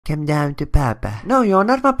Come down to Papa. No, you're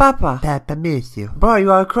not my Papa. Papa miss you. Bro,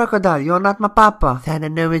 you are a crocodile. You're not my Papa. Son, I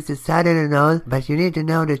know it's sudden and all, but you need to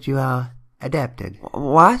know that you are adopted.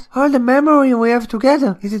 What? All the memory we have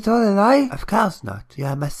together, is it all a lie? Of course not. You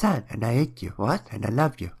are my son, and I hate you. What? And I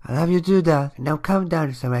love you. I love you too, Dad. And now come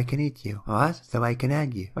down so I can eat you. What? So I can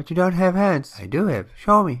hug you. But you don't have hands. I do have.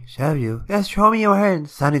 Show me. Show you. Yes, show me your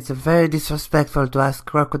hands. Son, it's very disrespectful to ask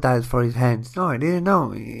crocodile for his hands. No, I didn't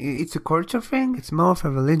know. It's a culture thing? It's more of a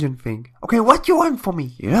religion thing. Okay, what you want from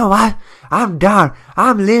me? You know what? I'm done.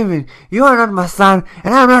 I'm leaving. You are not my son,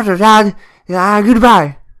 and I'm not your dad.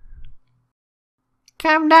 Goodbye.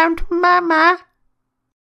 Come down to Mama.